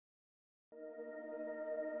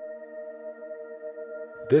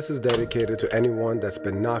This is dedicated to anyone that's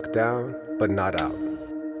been knocked down but not out.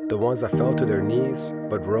 The ones that fell to their knees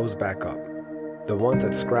but rose back up. The ones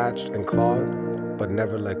that scratched and clawed but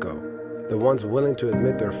never let go. The ones willing to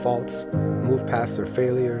admit their faults, move past their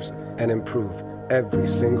failures, and improve every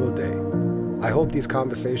single day. I hope these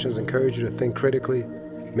conversations encourage you to think critically,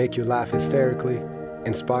 make you laugh hysterically,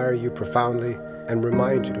 inspire you profoundly, and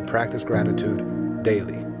remind you to practice gratitude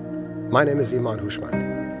daily. My name is Iman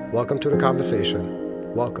Hushmand. Welcome to the conversation.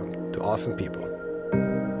 Welcome to Awesome People.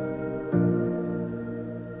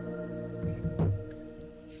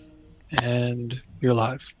 And you're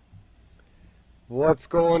live. What's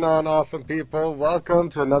going on, awesome people? Welcome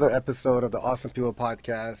to another episode of the Awesome People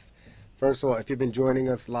podcast. First of all, if you've been joining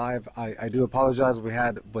us live, I do apologize. We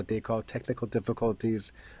had what they call technical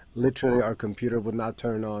difficulties. Literally, our computer would not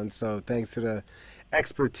turn on. So thanks to the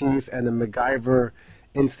expertise and the MacGyver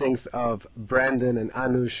instincts of Brandon and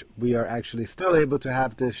Anush, we are actually still able to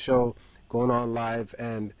have this show going on live.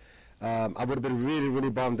 And I would have been really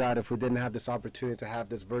bummed out if we didn't have this opportunity to have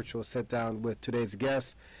this virtual sit down with today's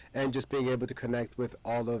guests and just being able to connect with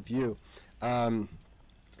all of you.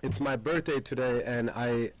 It's my birthday today, and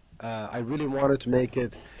I really wanted to make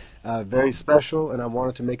it very special, and I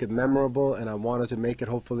wanted to make it memorable, and I wanted to make it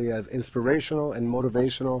hopefully as inspirational and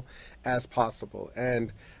motivational as possible.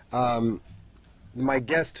 And my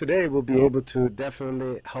guest today will be able to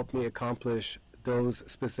definitely help me accomplish those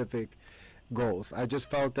specific goals. I just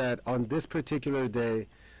felt that on this particular day,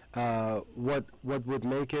 what would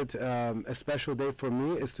make it a special day for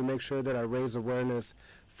me is to make sure that I raise awareness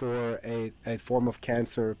for a form of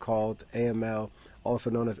cancer called AML, also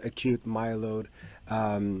known as acute myeloid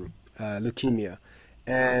leukemia.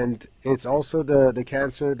 And it's also the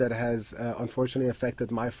cancer that has unfortunately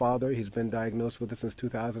affected my father. He's been diagnosed with it since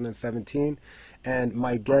 2017. And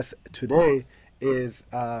my guest today is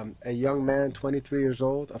a young man, 23 years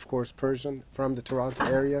old, of course Persian, from the Toronto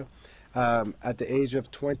area. At the age of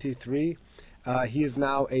 23, he is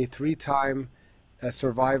now a three-time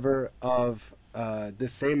survivor of the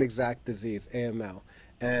same exact disease, AML.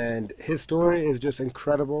 And his story is just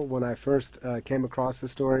incredible. When I first came across his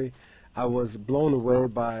story, I was blown away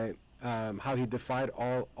by how he defied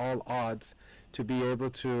all odds to be able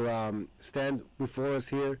to stand before us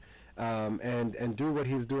here and do what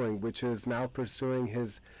he's doing, which is now pursuing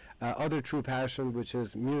his other true passion, which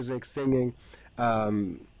is music, singing,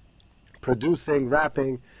 producing,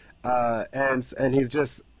 rapping, and he's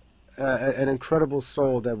just an incredible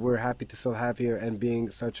soul that we're happy to still have here and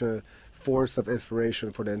being such a force of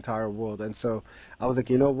inspiration for the entire world. And so I was like,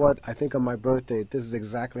 you know what? I think on my birthday, this is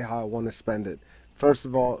exactly how I want to spend it. First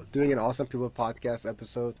of all, doing an Awesome People podcast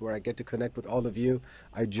episode where I get to connect with all of you.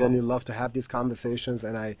 I genuinely love to have these conversations,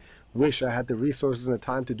 and I wish I had the resources and the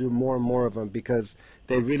time to do more and more of them because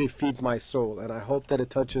they really feed my soul. And I hope that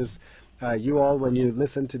it touches you all when you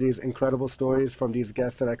listen to these incredible stories from these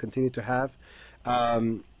guests that I continue to have.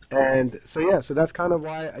 And so that's kind of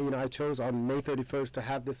why I chose on May 31st to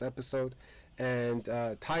have this episode. And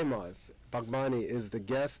Taimaz Baghbani is the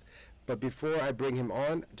guest. But before I bring him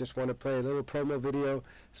on, I just want to play a little promo video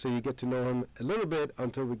so you get to know him a little bit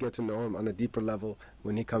until we get to know him on a deeper level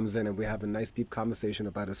when he comes in and we have a nice deep conversation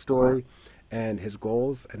about his story and his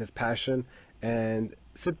goals and his passion. And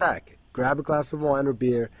sit back, grab a glass of wine or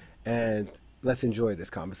beer, and let's enjoy this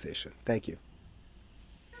conversation. Thank you.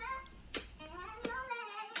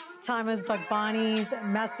 Taimaz Baghbani's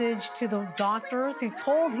message to the doctors who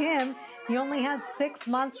told him he only had 6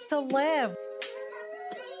 months to live.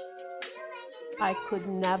 I could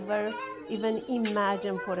never even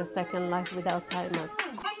imagine for a second life without Taimaz.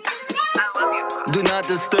 Do not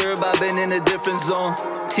disturb, I've been in a different zone.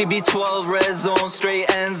 TB12 red zone, straight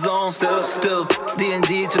end zone. Still,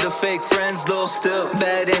 D&D to the fake friends though. Still,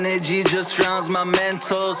 bad energy just drowns my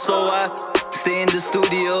mental. So I stay in the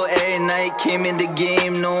studio every night. Came in the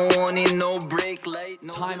game, no warning, no break light.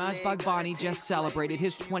 No Taimaz Baghbani just celebrated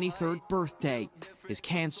his 23rd birthday. His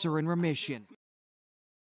cancer in remission.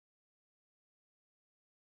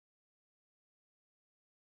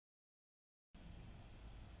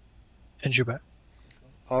 And you're back.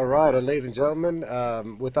 All right, ladies and gentlemen,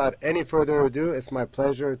 without any further ado, it's my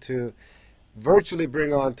pleasure to virtually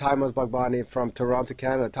bring on Taimaz Baghbani from Toronto,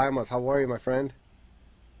 Canada. Taimaz, how are you, my friend?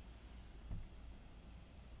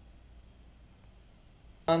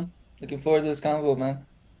 Looking forward to this convo, man.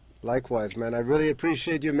 Likewise, man. I really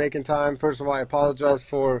appreciate you making time. First of all, I apologize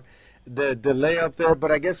for the delay up there,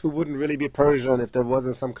 but I guess we wouldn't really be Persian if there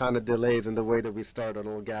wasn't some kind of delays in the way that we start on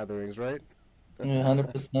all gatherings, right? Yeah,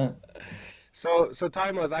 100%. So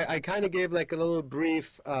Timeless, I kind of gave like a little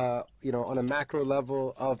brief, on a macro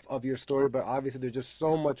level of your story, but obviously there's just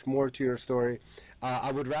so much more to your story.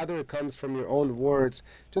 I would rather it comes from your own words.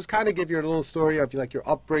 Just kind of give your little story of like your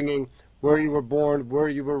upbringing, where you were born, where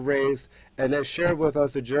you were raised, and then share with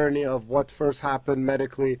us the journey of what first happened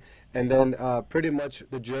medically, and then pretty much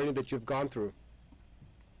the journey that you've gone through.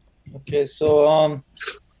 Okay, so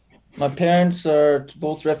my parents are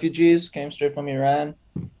both refugees, came straight from Iran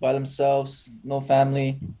by themselves, no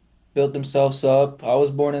family, built themselves up. I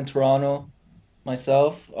was born in Toronto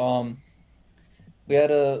myself. We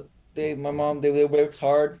had a my mom, they worked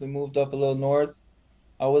hard. We moved up a little north.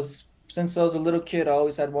 Since I was a little kid, I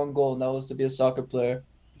always had one goal, and that was to be a soccer player.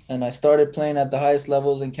 And I started playing at the highest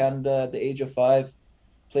levels in Canada at the age of 5.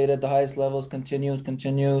 Played at the highest levels,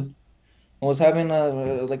 continued. I was having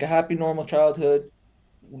a happy, normal childhood,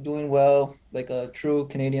 doing well, like a true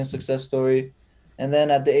Canadian success story. And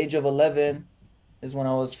then at the age of 11 is when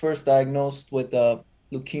I was first diagnosed with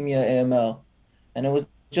leukemia AML. And it was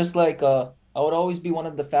just like I would always be one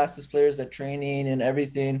of the fastest players at training and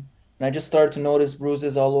everything. And I just started to notice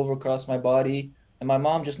bruises all over across my body. And my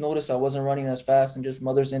mom just noticed I wasn't running as fast, and just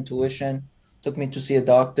mother's intuition took me to see a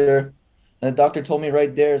doctor. And the doctor told me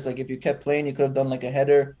right there, it's like if you kept playing, you could have done like a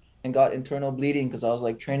header and got internal bleeding, because I was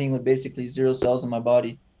like training with basically 0 cells in my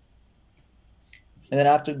body. And then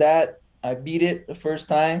after that, I beat it the first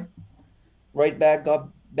time, got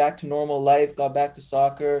back to normal life, got back to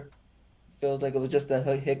soccer. Feels like it was just a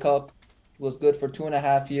hiccup. It was good for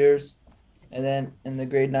 2.5 years. And then in the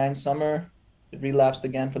grade 9 summer, it relapsed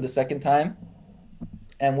again for the second time.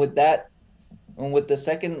 And with that, and with the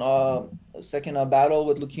second battle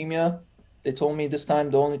with leukemia, they told me this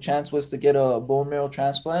time the only chance was to get a bone marrow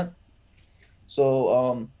transplant.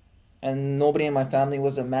 So, and nobody in my family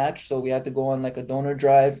was a match, so we had to go on like a donor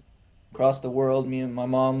drive across the world, me and my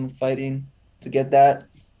mom fighting to get that.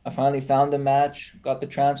 I finally found a match, got the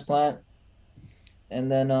transplant,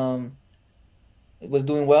 and then it was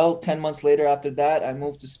doing well. 10 months later after that, I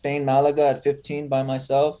moved to Spain, Malaga at 15 by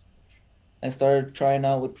myself. I started trying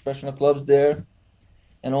out with professional clubs there,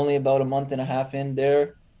 and only about a month and a half in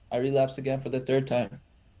there, I relapsed again for the third time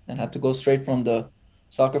and had to go straight from the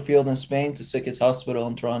soccer field in Spain to Sick Kids Hospital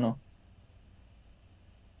in Toronto.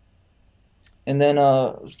 And then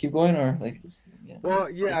keep going, or like yeah. Well,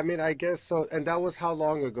 yeah, I mean, I guess so. And that was how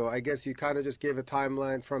long ago? I guess you kind of just gave a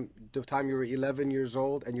timeline from the time you were 11 years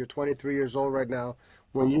old, and you're 23 years old right now.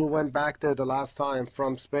 When you went back there the last time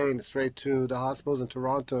from Spain straight to the hospitals in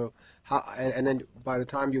Toronto, and then by the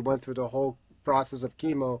time you went through the whole process of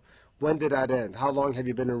chemo, when did that end? How long have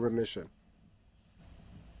you been in remission?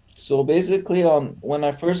 So basically, when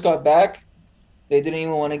I first got back, they didn't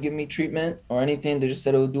even want to give me treatment or anything. They just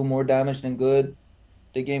said it would do more damage than good.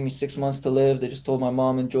 They gave me 6 months to live. They just told my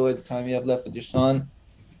mom, enjoy the time you have left with your son.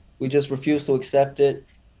 We just refused to accept it.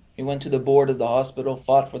 We went to the board of the hospital,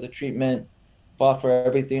 fought for the treatment, fought for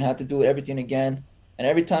everything, had to do everything again. And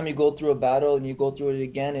every time you go through a battle and you go through it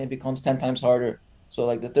again, it becomes 10 times harder. So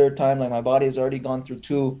like the third time, like my body has already gone through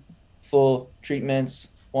 2 full treatments,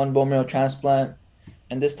 1 bone marrow transplant.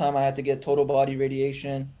 And this time I had to get total body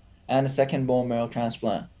radiation and a second bone marrow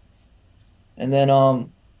transplant. And then,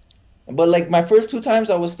 but like my first 2 times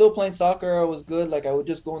I was still playing soccer. I was good. Like I would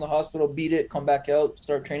just go in the hospital, beat it, come back out,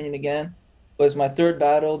 start training again. But it's my third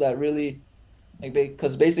battle that really, like,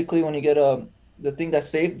 because basically when you get the thing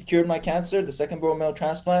that cured my cancer, the second bone marrow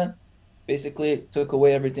transplant, basically took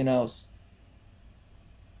away everything else.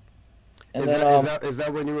 And Is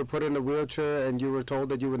that when you were put in a wheelchair and you were told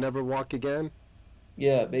that you would never walk again?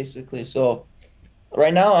 Yeah, basically. So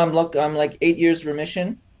right now I'm like 8 years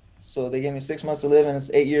remission. So they gave me 6 months to live, and it's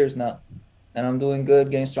 8 years now. And I'm doing good,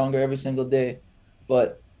 getting stronger every single day.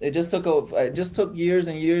 But it just took years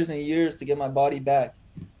and years and years to get my body back.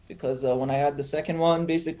 Because when I had the second one,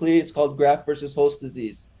 basically it's called graft versus host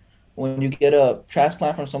disease. When you get a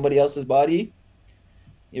transplant from somebody else's body,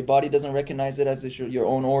 your body doesn't recognize it as your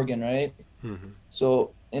own organ, right? Mm-hmm.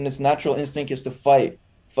 So in its natural instinct is to fight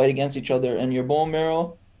against each other. And your bone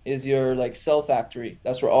marrow is your like cell factory.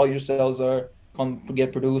 That's where all your cells are, come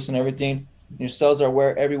get produced and everything. Your cells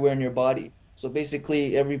are everywhere in your body. So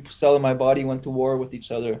basically every cell in my body went to war with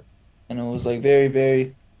each other. And it was like very,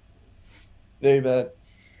 very, very bad.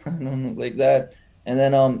 Like that. And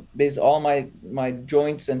then basically all my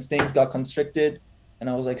joints and things got constricted, and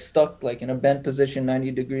I was like stuck like in a bent position 90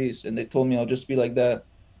 degrees, and they told me I'll just be like that.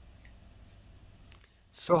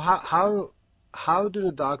 So how do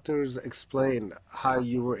the doctors explain how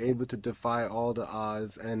you were able to defy all the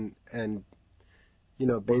odds and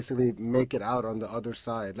basically make it out on the other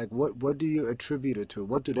side? Like what do you attribute it to?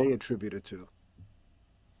 What do they attribute it to?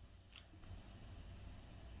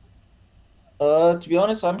 To be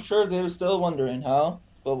honest, I'm sure they're still wondering how,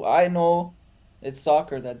 but I know it's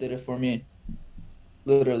soccer that did it for me,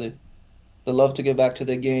 literally. The love to get back to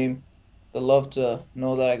the game, the love to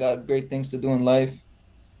know that I got great things to do in life,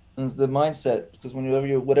 and it's the mindset. Because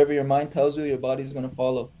whatever your mind tells you, your body's gonna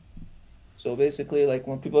follow. So basically, like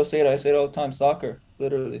when people say it, I say it all the time, soccer,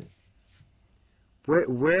 literally.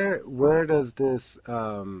 Where does this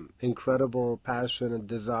incredible passion and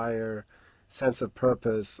desire, sense of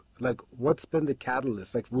purpose, like what's been the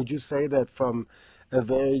catalyst? Like, would you say that from a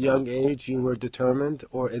very young age you were determined,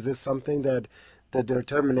 or is this something that the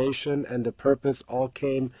determination and the purpose all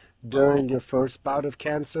came during your first bout of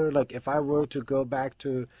cancer? Like, if I were to go back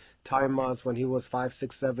to Timos when he was 5,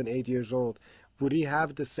 6, 7, 8 years old, would he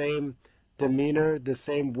have the same demeanor, the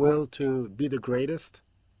same will to be the greatest?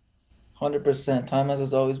 100%. Timeless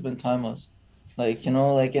has always been timeless. Like,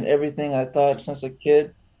 like in everything I thought since a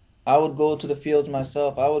kid, I would go to the fields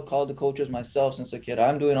myself. I would call the coaches myself since a kid.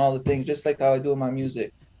 I'm doing all the things just like how I do in my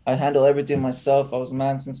music. I handle everything myself. I was a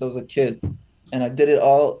man since I was a kid. And I did it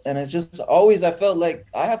all. And it's just always, I felt like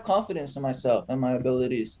I have confidence in myself and my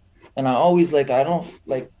abilities. And I always like, I don't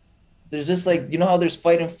like, there's just like, how there's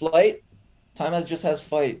fight and flight? Time just has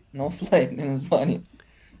fight, no flight. And it's funny.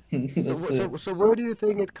 So, That's it. so where do you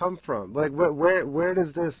think it come from? Like, where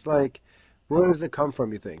does this like, where does it come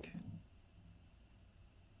from? You think?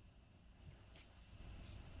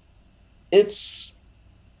 It's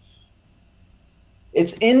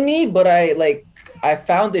it's in me, but I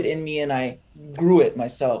found it in me and I grew it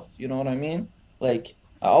myself. You know what I mean? Like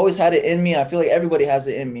I always had it in me. I feel like everybody has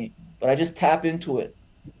it in me, but I just tap into it.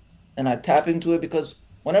 And I tap into it because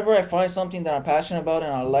whenever I find something that I'm passionate about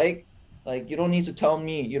and I like you don't need to tell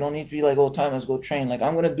me. You don't need to be like, oh, time, let's go train. Like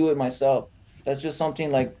I'm gonna do it myself. That's just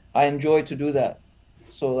something like I enjoy to do that.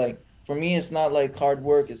 So like for me, it's not like hard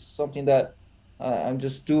work. It's something that I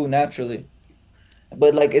just do naturally.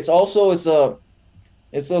 But like it's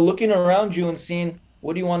a looking around you and seeing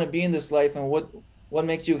what do you want to be in this life and what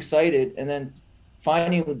makes you excited, and then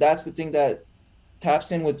finding that's the thing that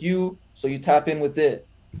taps in with you, so you tap in with it.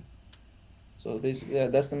 So basically, yeah,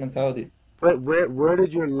 that's the mentality. But where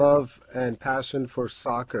did your love and passion for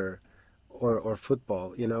soccer or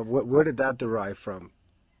football, where did that derive from?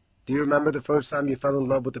 Do you remember the first time you fell in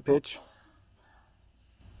love with the pitch?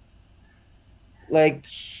 Like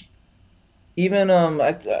even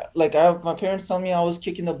my parents tell me I was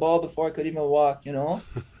kicking the ball before I could even walk.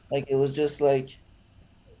 Like it was just like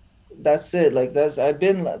that's it. Like that's I've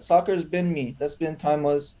been soccer's been me. That's been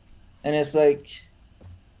timeless, and it's like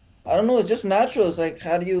I don't know. It's just natural. It's like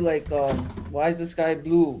how do you like why is the sky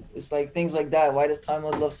blue? It's like things like that. Why does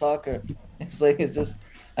timeless love soccer? It's like it's just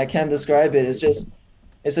I can't describe it. It's just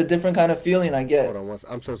it's a different kind of feeling I Hold get. on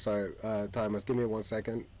I'm so sorry, Thomas. Give me 1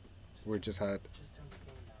 second. We just had.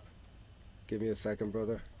 Give me a second,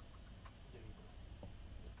 brother.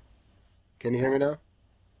 Can you hear me now?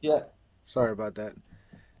 Yeah. Sorry about that.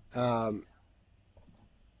 Um,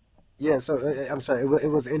 yeah, so I'm sorry. It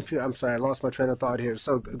was I'm sorry. I lost my train of thought here.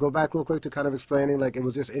 So go back real quick to kind of explaining. Like it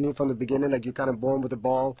was just in you from the beginning. Like you're kind of born with the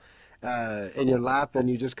ball in your lap, and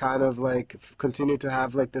you just kind of like continue to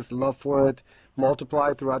have like this love for it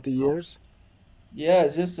multiply throughout the years. Yeah,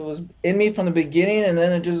 it was in me from the beginning, and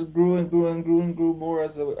then it just grew and grew and grew and grew more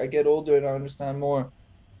as I get older and I understand more.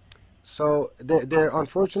 So there,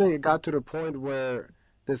 unfortunately, it got to the point where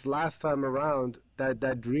this last time around,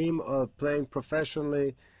 that dream of playing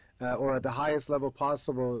professionally or at the highest level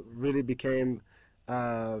possible really became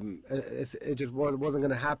it just wasn't going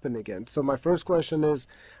to happen again. So my first question is,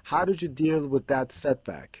 how did you deal with that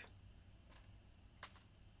setback?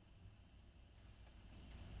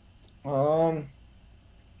 Um,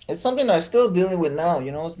 it's something I'm still dealing with now.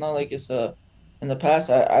 It's not like it's in the past.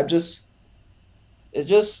 I just it's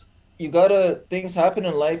just you gotta things happen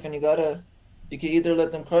in life, and you can either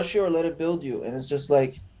let them crush you or let it build you. And it's just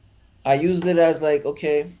like I used it as like,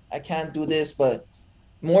 okay, I can't do this, but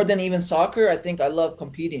more than even soccer, I think I love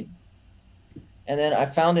competing. And then I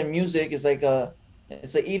found in music is like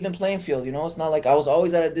it's an even playing field. It's not like I was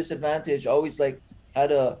always at a disadvantage, always like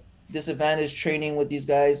had a disadvantage training with these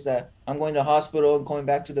guys that I'm going to hospital and going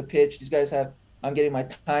back to the pitch. These guys have I'm getting my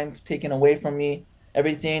time taken away from me,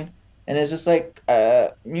 everything. And it's just like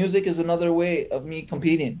music is another way of me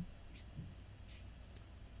competing.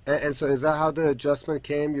 And so is that how the adjustment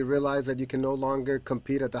came? You realized that you can no longer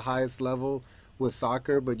compete at the highest level with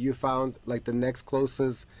soccer, but you found like the next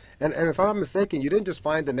closest, and if I'm not mistaken, you didn't just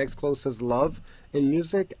find the next closest love in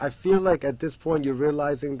music. I feel like at this point you're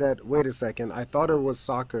realizing that, wait a second, I thought it was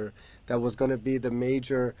soccer that was going to be the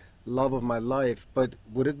major love of my life, but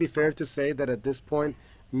would it be fair to say that at this point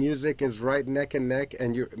music is right neck and neck,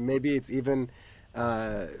 and you're maybe it's even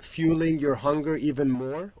fueling your hunger even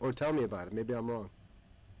more? Or tell me about it. Maybe I'm wrong.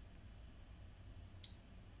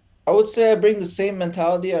 I would say I bring the same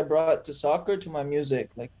mentality I brought to soccer to my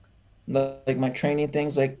music, like my training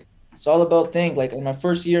things. Like it's all about things. Like in my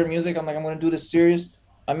first year of music, I'm like I'm gonna do this serious.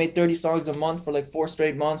 I made 30 songs a month for like 4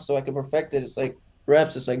 straight months so I could perfect it. It's like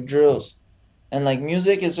reps, it's like drills, and like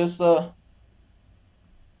music is just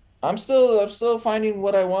I'm still finding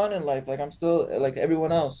what I want in life. Like I'm still like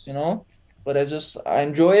everyone else, you know. But I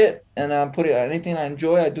enjoy it, and I'm putting anything I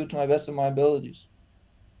enjoy, I do to my best of my abilities.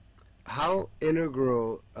 How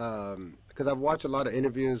integral, because I've watched a lot of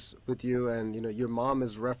interviews with you, and you know your mom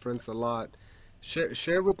is referenced a lot.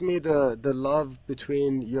 Share with me the love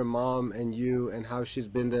between your mom and you, and how she's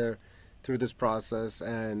been there through this process,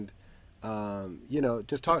 and you know,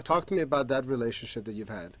 just talk to me about that relationship that you've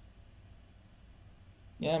had.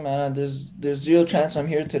 Yeah, man, there's zero chance I'm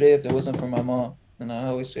here today if it wasn't for my mom. And I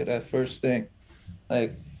always say that first thing.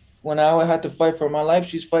 Like when I had to fight for my life,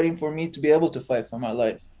 she's fighting for me to be able to fight for my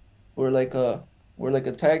life. We're like a we're like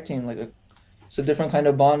a tag team, it's a different kind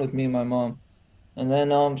of bond with me and my mom. And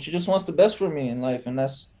then she just wants the best for me in life, and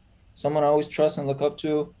that's someone I always trust and look up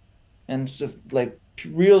to, and so, like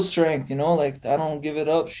real strength, you know, like I don't give it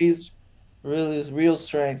up. She's really real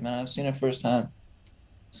strength, man. I've seen it firsthand.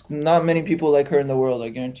 It's not many people like her in the world, I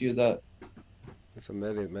guarantee you that. It's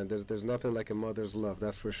amazing, man. There's nothing like a mother's love,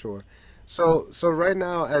 that's for sure. So right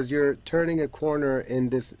now, as you're turning a corner in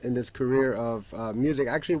this career of music,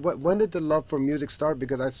 actually, when did the love for music start?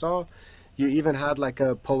 Because I saw you even had like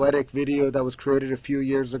a poetic video that was created a few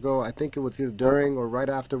years ago. I think it was either during or right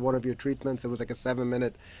after one of your treatments. It was like a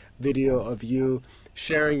 7-minute video of you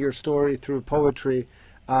sharing your story through poetry.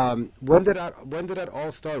 When did that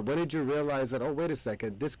all start? When did you realize that, oh, wait a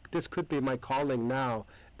second, this could be my calling now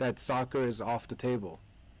that soccer is off the table?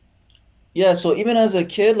 Yeah, so even as a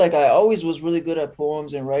kid, like I always was really good at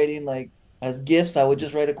poems and writing. Like as gifts, I would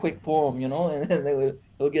just write a quick poem, you know, and then they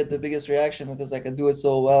would get the biggest reaction because I could do it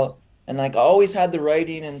so well. And like I always had the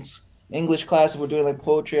writing in English class. If we're doing like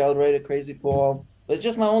poetry, I would write a crazy poem. But it's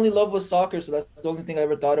just my only love was soccer, so that's the only thing I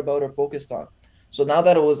ever thought about or focused on. So now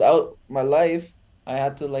that it was out my life, I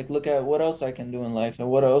had to like look at what else I can do in life and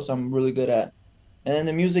what else I'm really good at. And then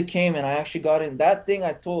the music came, and I actually got in that thing.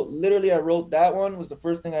 I wrote that one was the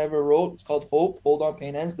first thing I ever wrote. It's called Hope, Hold On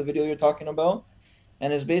Pain Ends, the video you're talking about.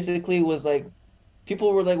 And it's basically was like,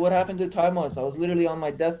 people were like, what happened to timeless? I was literally on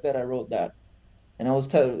my deathbed. I wrote that. And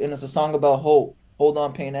and it's a song about hope, hold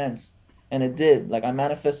on, pain ends. And it did. Like I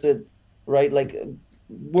manifested, right? Like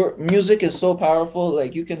music is so powerful.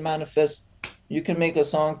 Like you can make a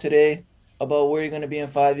song today about where you're going to be in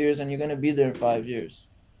 5 years, and you're going to be there in 5 years.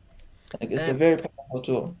 Like it's a And very powerful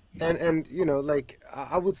tool. and you know, like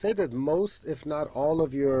I would say that most, if not all,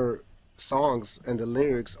 of your songs and the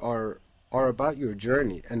lyrics are about your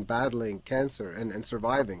journey and battling cancer and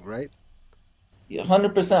surviving, right? Yeah,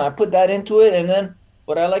 100%. I put that into it, and then,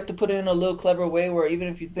 but I like to put it in a little clever way where even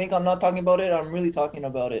if you think I'm not talking about it, I'm really talking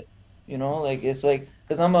about it. You know, like it's like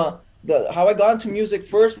because the how I got into music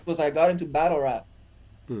first was I got into battle rap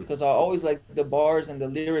Hmm. because I always like the bars and the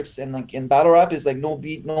lyrics, and like in battle rap is like no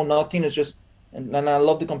beat, no nothing. It's just and I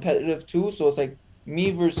love the competitive too. So it's like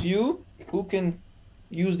me versus you, who can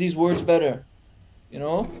use these words better, you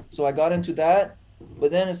know? So I got into that,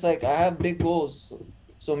 but then it's like I have big goals.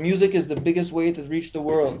 So music is the biggest way to reach the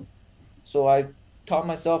world. So I taught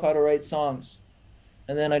myself how to write songs.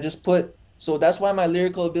 And then I just put so that's why my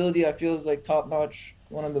lyrical ability I feel is like top notch,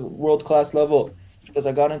 one of the world class level. Because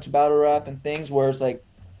I got into battle rap and things where it's like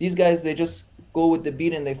these guys they just go with the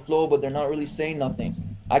beat and they flow, but they're not really saying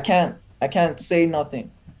nothing. I can't say nothing.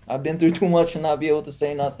 I've been through too much to not be able to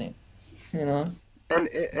say nothing, you know?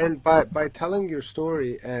 And by telling your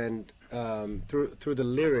story and through the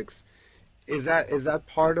lyrics, is that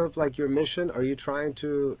part of like your mission? Are you trying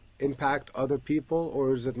to impact other people,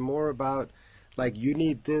 or is it more about like you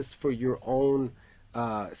need this for your own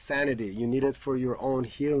sanity, you need it for your own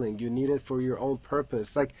healing, you need it for your own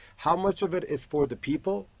purpose? Like how much of it is for the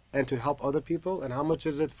people and to help other people, and how much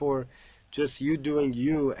is it for just you doing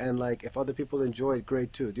you, and like if other people enjoy it,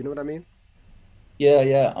 great too. Do you know what I mean? Yeah,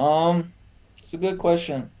 yeah. It's a good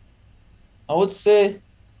question. I would say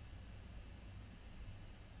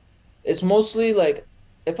it's mostly like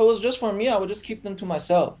if it was just for me, I would just keep them to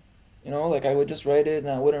myself. You know, like I would just write it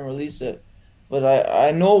and I wouldn't release it. But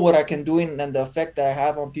I know what I can do and the effect that I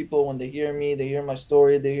have on people when they hear me, they hear my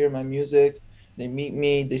story, they hear my music, they meet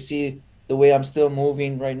me, they see the way I'm still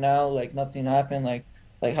moving right now, like nothing happened. Like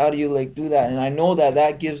how do you like do that? And I know that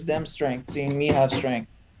that gives them strength, seeing me have strength.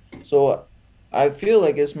 So I feel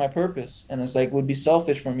like it's my purpose, and it's like would be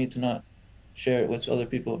selfish for me to not share it with other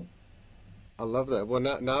people. I love that. Well,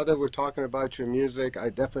 now that we're talking about your music, I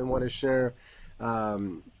definitely want to share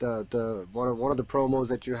the one of the promos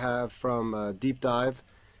that you have from Deep Dive.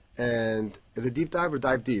 And is it Deep Dive or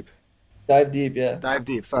Dive Deep? Dive deep, yeah. Dive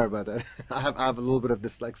Deep. Sorry about that. I have a little bit of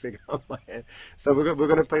dyslexia on my head. So we're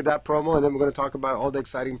gonna play that promo, and then we're gonna talk about all the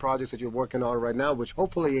exciting projects that you're working on right now, which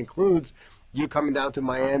hopefully includes you coming down to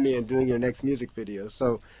Miami and doing your next music video.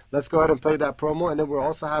 So let's go ahead and play that promo, and then we'll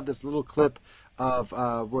also have this little clip of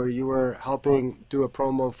where you were helping do a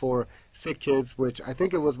promo for Sick Kids, which I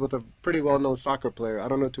think it was with a pretty well-known soccer player. I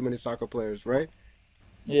don't know too many soccer players, right?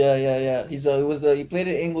 Yeah, yeah, yeah. He played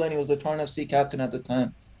in England. He was the Toronto FC captain at the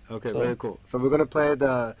time. Okay, So very cool. So we're gonna play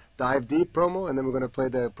the Dive Deep promo, and then we're gonna play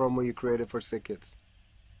the promo you created for Sick Kids.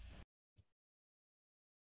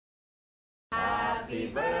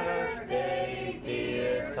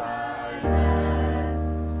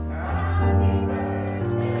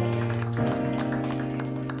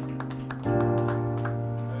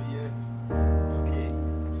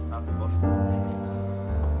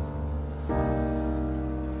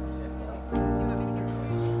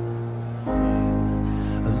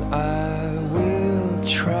 And I will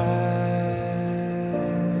try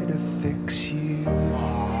to fix you.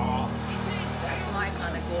 That's my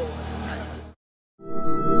kind of goal.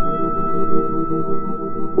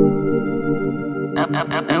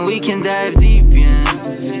 And we can dive deep, yeah.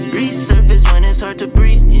 Resurface when it's hard to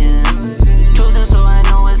breathe, yeah. Chosen, so I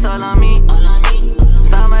know it's all on me.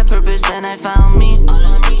 Found my purpose, then I found me.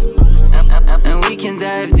 And we can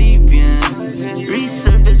dive deep, yeah.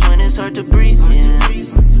 Resurface when it's hard to breathe, yeah.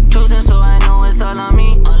 Chosen, so I know it's all on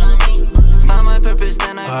me. Found my purpose,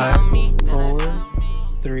 then I found me. 4,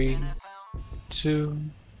 3, 2.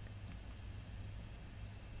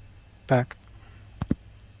 Back.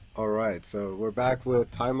 All right, so we're back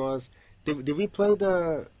with Timaz. Did we play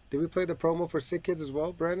the promo for Sick Kids as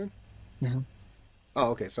well, Brandon? Mhm. Oh,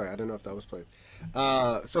 okay. Sorry, I don't know if that was played.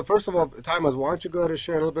 So first of all, Timaz, why don't you go ahead and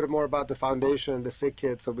share a little bit more about the foundation, the Sick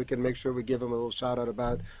Kids, so we can make sure we give them a little shout out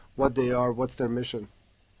about what they are, what's their mission.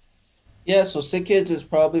 yeah, so Sick Kids is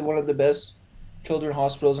probably one of the best children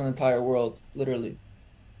hospitals in the entire world, literally.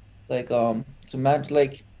 Like it's a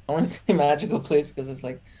like I want to say magical place because it's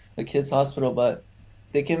like a kids hospital, but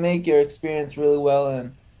they can make your experience really well,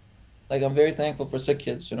 and like I'm very thankful for Sick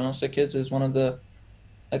Kids. You know, Sick Kids is one of the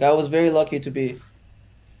like I was very lucky to be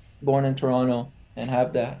born in Toronto and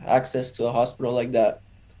have the access to a hospital like that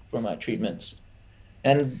for my treatments.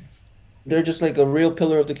 And they're just like a real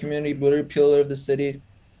pillar of the community, real pillar of the city,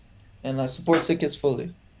 and I support Sick Kids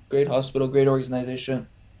fully. Great hospital, great organization.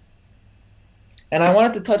 And I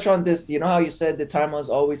wanted to touch on this. You know how you said the time was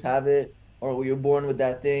always have it, or you're born with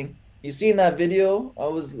that thing. You see in that video, I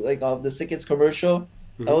was like of the Sick Kids commercial.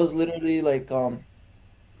 That was literally like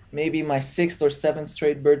maybe my 6th or 7th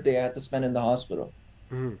straight birthday I had to spend in the hospital.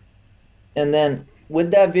 Mhm. And then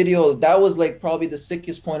with that video, that was like probably the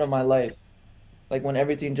sickest point of my life. Like when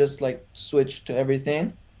everything just like switched to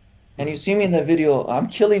everything. And you see me in that video, I'm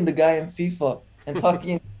killing the guy in FIFA and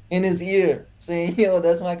talking in his ear, saying, yo,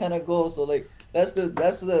 that's my kind of goal. So like that's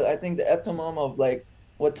the I think the epitome of like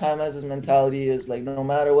what Time as his mentality is. Like no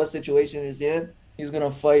matter what situation he's in, he's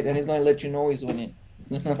gonna fight and he's gonna let you know he's winning.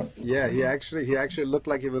 Yeah, he actually looked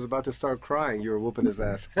like he was about to start crying. You were whooping his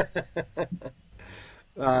ass.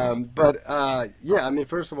 But yeah, I mean,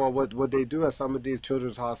 first of all, what they do at some of these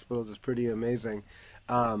children's hospitals is pretty amazing.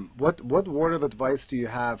 What word of advice do you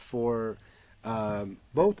have for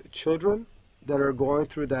both children that are going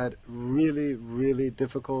through that really, really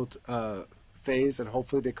difficult phase, and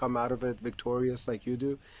hopefully they come out of it victorious like you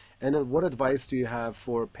do? And then what advice do you have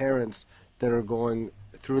for parents that are going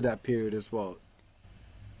through that period as well?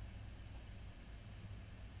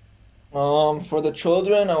 For the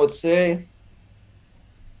children, I would say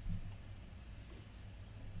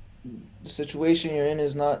the situation you're in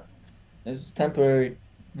is temporary,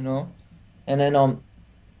 you know? And then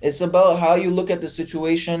it's about how you look at the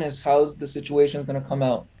situation is how the situation is gonna come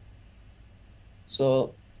out.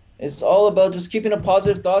 So it's all about just keeping a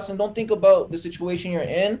positive thoughts and don't think about the situation you're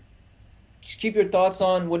in. Just keep your thoughts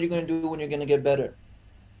on what you're gonna do when you're gonna get better.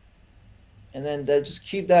 And then just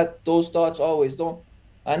keep those thoughts always. Don't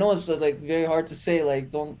I know it's like very hard to say,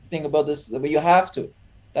 like don't think about this, but you have to.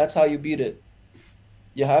 That's how you beat it.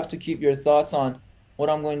 You have to keep your thoughts on what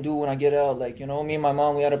I'm going to do when I get out. Like, you know, me and my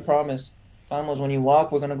mom, we had a promise. Time was when you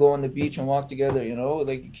walk, we're gonna go on the beach and walk together, you know?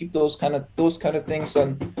 Like you keep those kind of things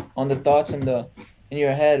on the thoughts in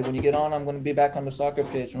your head. When you get on, I'm gonna be back on the soccer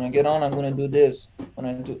pitch. When I get on, I'm gonna do this. When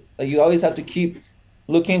I do like you always have to keep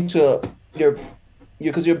looking to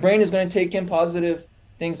because your brain is going to take in positive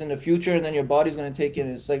things in the future, and then your body's going to take in.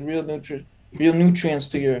 It's like real nutrients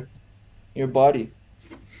to your body.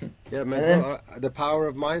 Yeah, man, And then, the power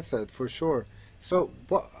of mindset for sure. So,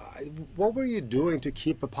 what were you doing to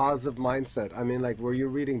keep a positive mindset? I mean, like, were you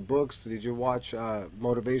reading books? Did you watch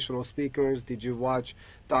motivational speakers? Did you watch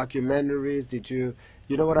documentaries?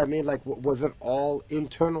 You know what I mean? Like, was it all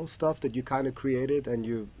internal stuff that you kind of created and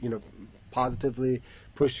you know, positively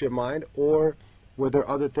pushed your mind, or were there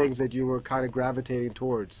other things that you were kind of gravitating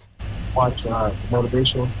towards? Watch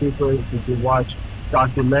motivational speakers? Did you watch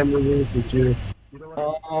documentaries? Did you? You know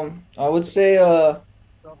what I mean? I would say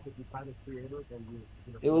Stuff that you kind of created and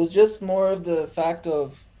it was just more of the fact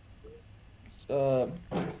of uh,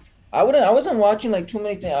 I wasn't watching like too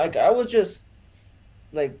many things. Like I was just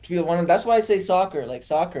like to be one. That's why I say soccer, like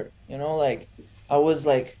soccer. You know, like I was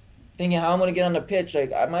like thinking how I'm gonna get on the pitch.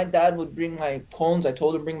 Like my dad would bring my cones. I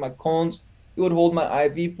told him to bring my cones. He would hold my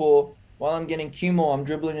IV pole while I'm getting chemo. I'm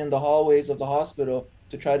dribbling in the hallways of the hospital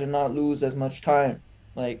to try to not lose as much time.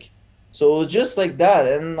 Like, so it was just like that.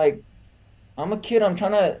 And like I'm a kid.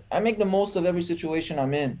 I make the most of every situation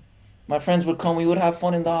I'm in. My friends would come. We would have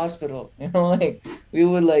fun in the hospital. You know, like we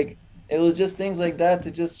would like. It was just things like that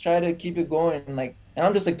to just try to keep it going. And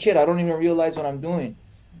I'm just a kid. I don't even realize what I'm doing.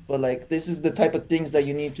 But like, this is the type of things that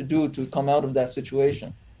you need to do to come out of that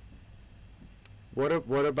situation.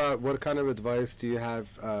 What kind of advice do you have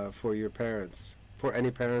for your parents, for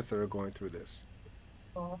any parents that are going through this?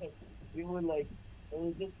 We would like, it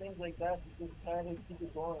was just things like that to just kind of keep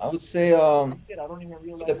it going. I would say,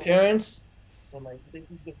 the parents,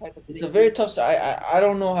 it's a very tough. I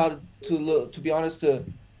don't know how to look, to be honest, to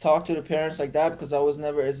talk to the parents like that because I was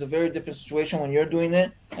never. It's a very different situation when you're doing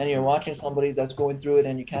it and you're watching somebody that's going through it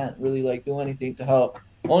and you can't really like do anything to help.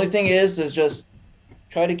 Only thing is just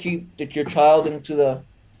try to keep your child into the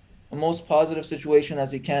most positive situation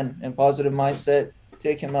as you can and positive mindset.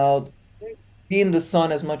 Take him out, be in the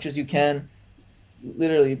sun as much as you can,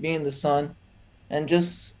 literally be in the sun, and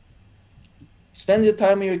just spend your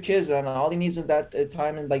time with your kids. And all he needs in that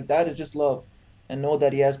time and like that is just love, and know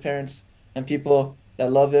that he has parents and people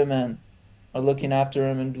that love him and are looking after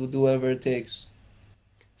him and do whatever it takes.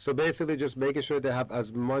 So basically, just making sure they have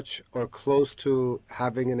as much or close to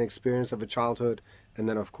having an experience of a childhood, and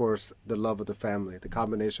then of course the love of the family. The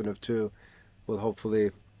combination of two will hopefully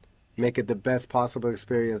make it the best possible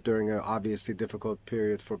experience during a obviously difficult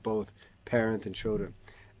period for both parent and children.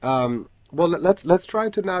 Well, let's try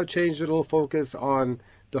to now change a little focus on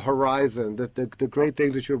the horizon, the great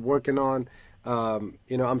things that you're working on.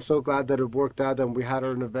 You know, I'm so glad that it worked out, and we had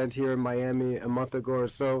an event here in Miami a month ago or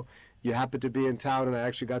so. You happened to be in town, and I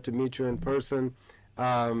actually got to meet you in person.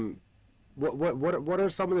 What are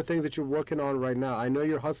some of the things that you're working on right now? I know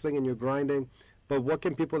you're hustling and you're grinding, but what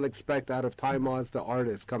can people expect out of Ty Moz, the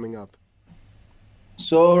artist, coming up?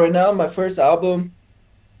 So right now, my first album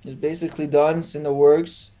is basically done. It's in the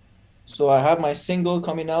works. So I have my single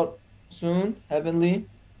coming out soon, Heavenly.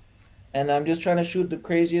 And I'm just trying to shoot the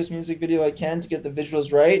craziest music video I can to get the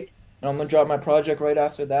visuals right. And I'm gonna drop my project right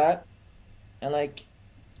after that. And like,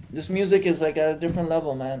 this music is like at a different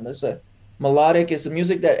level, man. It's a melodic. It's a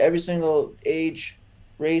music that every single age,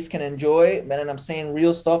 race can enjoy. Man, and I'm saying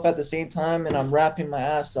real stuff at the same time, and I'm rapping my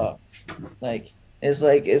ass off. Like, it's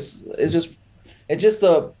just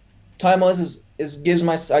a time is gives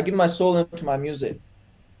my I give my soul into my music.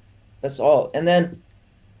 That's all. And then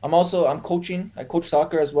I'm coaching. I coach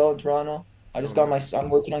soccer as well in Toronto. I'm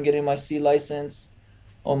working on getting my C license.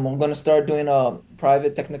 I'm gonna start doing a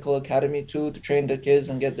private technical academy too to train the kids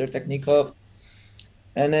and get their technique up.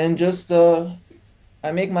 And then just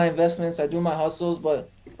I make my investments, I do my hustles, but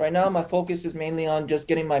right now my focus is mainly on just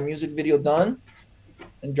getting my music video done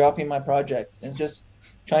and dropping my project and just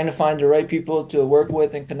trying to find the right people to work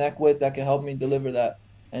with and connect with that can help me deliver that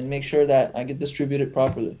and make sure that I get distributed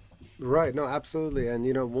properly. Right, no, absolutely. And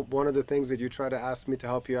you know, one of the things that you try to ask me to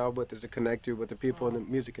help you out with is to connect you with the people in the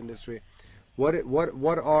music industry. What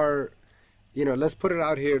are, you know, let's put it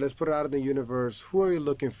out here, let's put it out in the universe. Who are you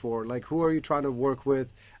looking for? Like, who are you trying to work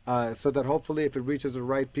with so that hopefully if it reaches the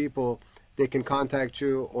right people, they can contact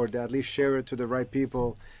you, or they at least share it to the right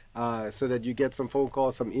people so that you get some phone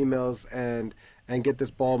calls, some emails, and get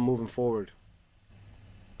this ball moving forward.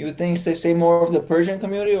 You would think they say more of the Persian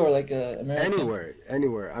community or like American?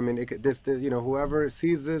 Anywhere. I mean, you know, whoever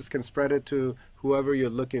sees this can spread it to whoever you're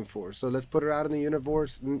looking for. So let's put it out in the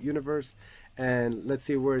universe, and let's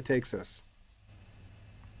see where it takes us.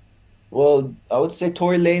 Well, I would say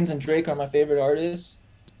Tory Lanez and Drake are my favorite artists,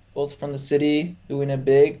 both from the city, doing it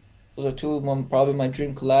big. Those are two of probably my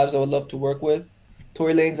dream collabs I would love to work with.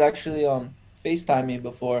 Tory Lanez actually FaceTimed me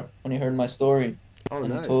before when he heard my story. Oh, and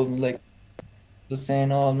he nice. told me like, was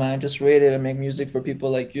saying, "Oh man, just rate it and make music for people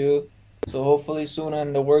like you." So hopefully soon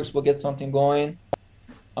in the works we'll get something going.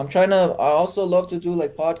 I'm trying to. I also love to do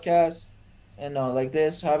like podcasts and like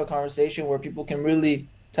this, have a conversation where people can really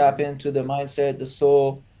tap into the mindset, the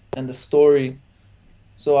soul, and the story.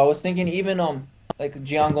 So I was thinking even like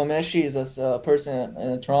Gian Gomeshi is a person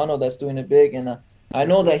in Toronto that's doing it big, and I That's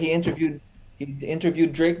know that right. he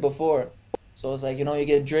interviewed Drake before. So it's like you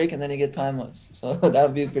get Drake and then you get Timeless. So that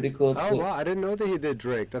would be pretty cool Oh too. wow, I didn't know that he did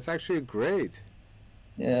Drake. That's actually great.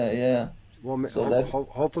 Yeah, yeah. Well, So that's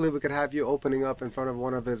hopefully we could have you opening up in front of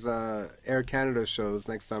one of his Air Canada shows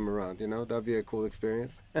next time around. You know, that'd be a cool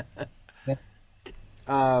experience.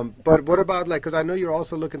 But what about like, because I know you're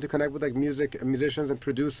also looking to connect with like musicians and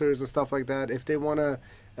producers and stuff like that. If they want to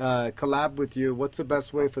collab with you, what's the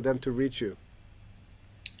best way for them to reach you?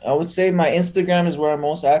 I would say my Instagram is where I'm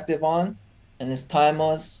most active on, and it's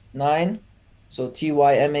Tymaz9. So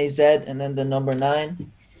Tymaz and then the number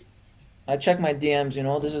 9. I check my DMs,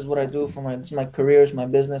 this is what I do for this is my career, it's my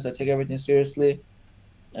business. I take everything seriously.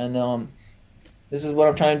 And this is what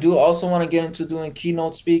I'm trying to do. I also want to get into doing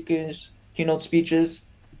keynote speeches,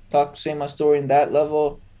 say my story in that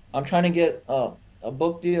level. I'm trying to get a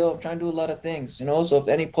book deal. I'm trying to do a lot of things, So if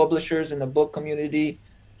any publishers in the book community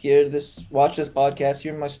watch this podcast,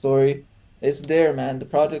 hear my story, it's there, man. The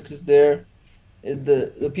project is there.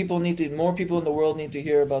 The people more people in the world need to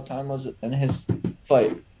hear about Tymaz and his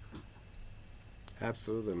fight.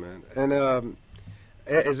 Absolutely, man. And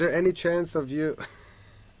is there any chance of you?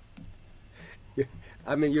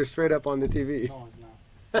 I mean, you're straight up on the TV. No, it's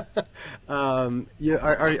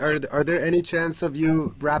not. Are there any chance of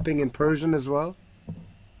you rapping in Persian as well?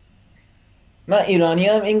 من ایرانی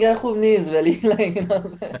هم اینقدر خوب نیست ولی like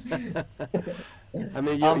I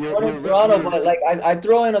mean, I'm from Toronto, but like I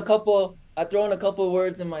throw in a couple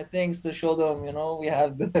words in my things to show them,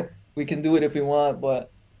 we can do it if we want,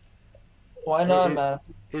 but why not, man?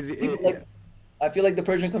 I feel like the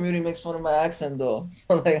Persian community makes fun of my accent though,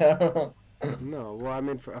 so like I don't know. No, well, I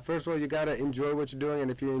mean, first of all, you gotta enjoy what you're doing, and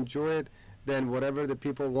if you enjoy it, then whatever the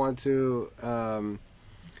people want to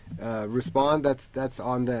respond, that's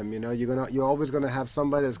on them. You're always gonna have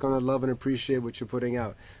somebody that's gonna love and appreciate what you're putting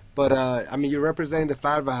out. But I mean, you're representing the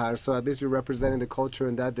Farvahar, so at least you're representing the culture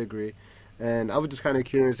in that degree. And I was just kind of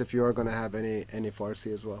curious if you are gonna have any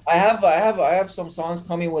Farsi as well. I have some songs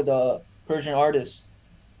coming with Persian artists,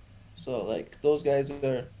 so like those guys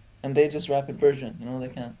and they just rap in Persian,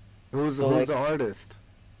 they can. Who's the artist?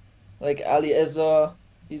 Like Ali Eza,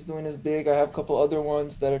 he's doing his big. I have a couple other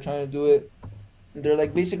ones that are trying to do it. They're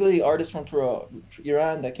like basically artists from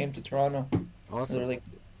Iran that came to Toronto. Awesome.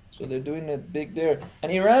 So they're doing it big there.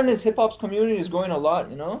 And Iran's hip hop community is growing a lot.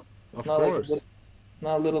 It's Of not course. it's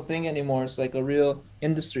not a little thing anymore. It's like a real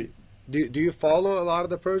industry. Do you follow a lot of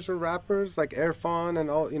the Persian rappers like Irfan and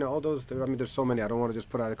all those? I mean, there's so many. I don't want to just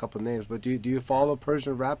put out a couple of names, but do you follow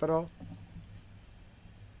Persian rap at all?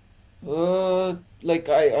 Like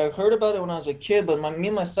I heard about it when I was a kid, but me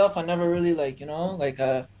myself, I never really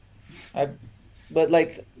but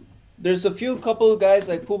like there's a couple of guys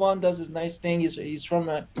like Puban does his nice thing. He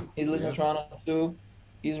lives in Toronto too.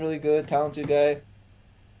 He's really good, talented guy.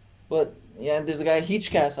 But yeah, and there's a guy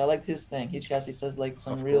Hitchcast. I liked his thing. Hitchcast, he says like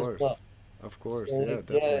some real stuff. Of course, So, yeah,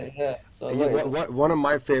 definitely. yeah. So One of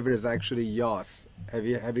my favorites is actually Yas. Have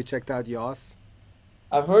you checked out Yas?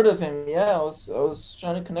 I've heard of him. Yeah, I was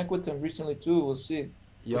trying to connect with him recently too. We'll see.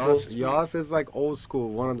 Yas is like old school.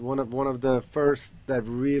 One of the first that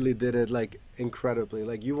really did it like incredibly.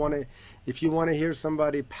 Like if you want to hear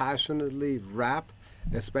somebody passionately rap,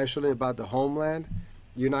 especially about the homeland,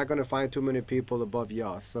 you're not gonna find too many people above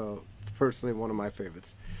Yas. So personally, one of my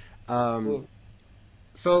favorites. Cool.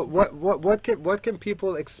 So what can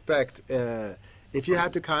people expect if you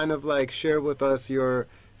had to kind of like share with us your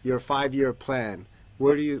 5-year plan?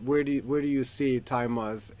 Where do you see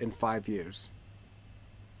Tymaz in 5 years?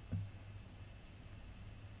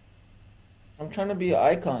 I'm trying to be an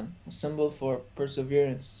icon, a symbol for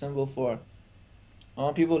perseverance, I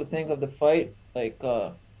want people to think of the fight like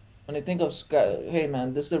when they think of hey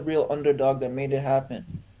man, this is a real underdog that made it happen.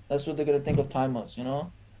 That's what they're gonna think of Tymaz,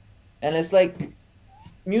 And it's like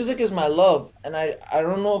music is my love, and I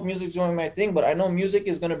don't know if music's doing my thing, but I know music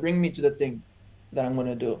is gonna bring me to the thing that I'm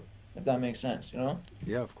gonna do, if that makes sense,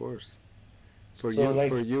 Yeah, of course. For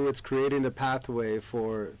you, it's creating the pathway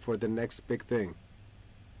for the next big thing.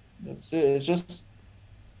 That's it. It's just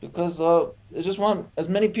because I just want as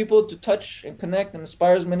many people to touch and connect and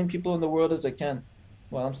inspire as many people in the world as I can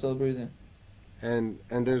while I'm still breathing. And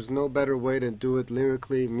there's no better way to do it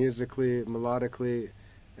lyrically, musically, melodically,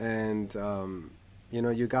 and You know,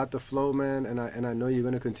 you got the flow, man, and I know you're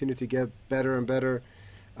going to continue to get better and better.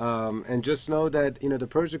 And just know that, you know, the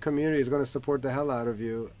Persian community is going to support the hell out of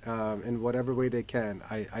you in whatever way they can.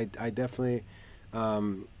 I definitely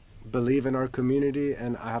believe in our community,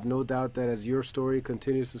 and I have no doubt that as your story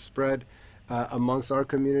continues to spread amongst our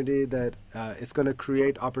community, that it's going to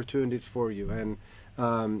create opportunities for you. And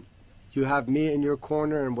you have me in your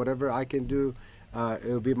corner, and whatever I can do,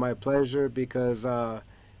 it'll be my pleasure, because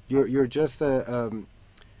you're just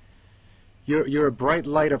you're a bright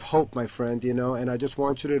light of hope, my friend, you know, and I just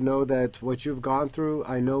want you to know that what you've gone through,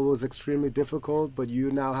 I know was extremely difficult, but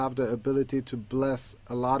you now have the ability to bless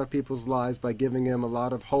a lot of people's lives by giving them a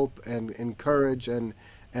lot of hope and courage and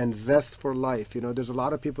zest for life. You know, there's a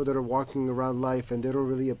lot of people that are walking around life and they don't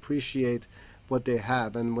really appreciate what they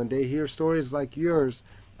have. And when they hear stories like yours,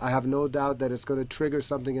 I have no doubt that it's going to trigger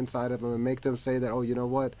something inside of them and make them say that, oh, you know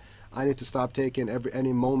what, I need to stop taking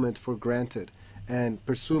any moment for granted and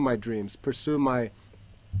pursue my dreams, pursue my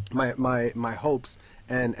hopes,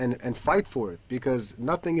 and fight for it, because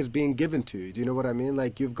nothing is being given to you. Do you know what I mean?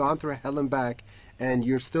 Like, you've gone through hell and back, and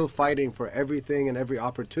you're still fighting for everything and every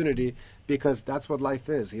opportunity, because that's what life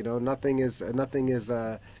is. You know, nothing is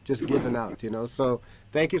just given out. You know, so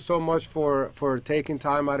thank you so much for taking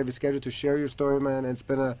time out of your schedule to share your story, man. And it's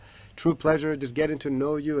been a true pleasure just getting to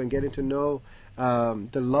know you and getting to know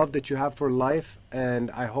the love that you have for life.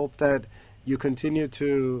 And I hope that you continue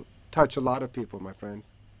to touch a lot of people, my friend.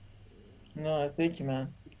 No, thank you,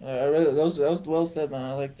 man. I really, that was well said, man.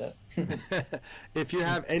 I like that. If you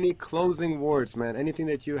have any closing words, man, anything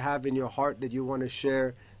that you have in your heart that you want to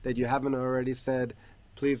share that you haven't already said,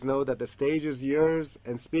 please know that the stage is yours.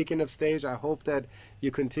 And speaking of stage, I hope that you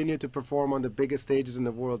continue to perform on the biggest stages in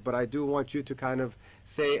the world. But I do want you to kind of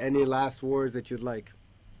say any last words that you'd like.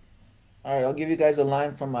 All right, I'll give you guys a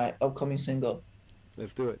line from my upcoming single.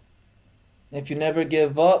 Let's do it. If you never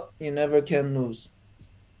give up, you never can lose.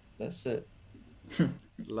 That's it.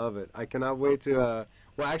 Love it. I cannot wait to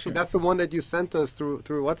well, actually, that's the one that you sent us through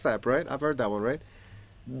WhatsApp, right? I've heard that one, right?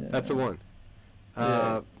 Yeah. That's the one.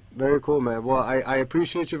 Yeah. Very cool, man. Well, I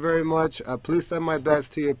appreciate you very much. Please send my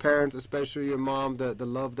best to your parents, especially your mom. The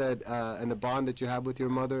love that and the bond that you have with your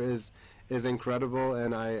mother is incredible,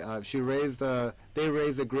 and they raised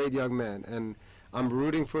a great young man, and I'm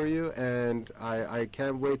rooting for you, and I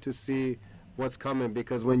can't wait to see what's coming,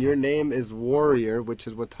 because when your name is Warrior, which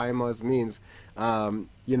is what Taimaz means,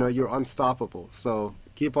 you know, you're unstoppable. So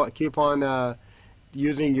keep on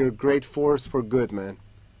using your great force for good, man.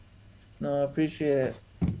 No, I appreciate it.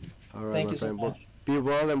 All right, Thank my you so friend. much. Be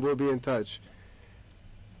well, and we'll be in touch.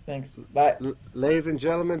 Thanks. Bye. Ladies and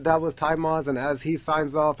gentlemen, that was Taimaz, and as he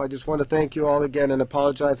signs off, I just want to thank you all again and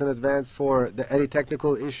apologize in advance for any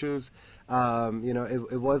technical issues. You know,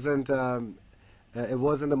 it wasn't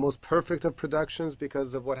the most perfect of productions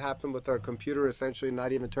because of what happened with our computer essentially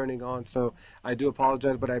not even turning on. So I do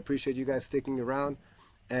apologize, but I appreciate you guys sticking around,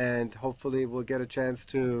 and hopefully we'll get a chance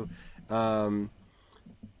to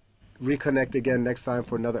reconnect again next time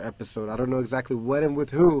for another episode. I don't know exactly when and with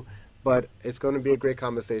who, but it's going to be a great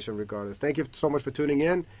conversation regardless. Thank you so much for tuning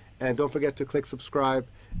in, and don't forget to click subscribe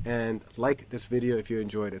and like this video if you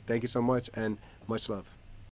enjoyed it. Thank you so much, and much love.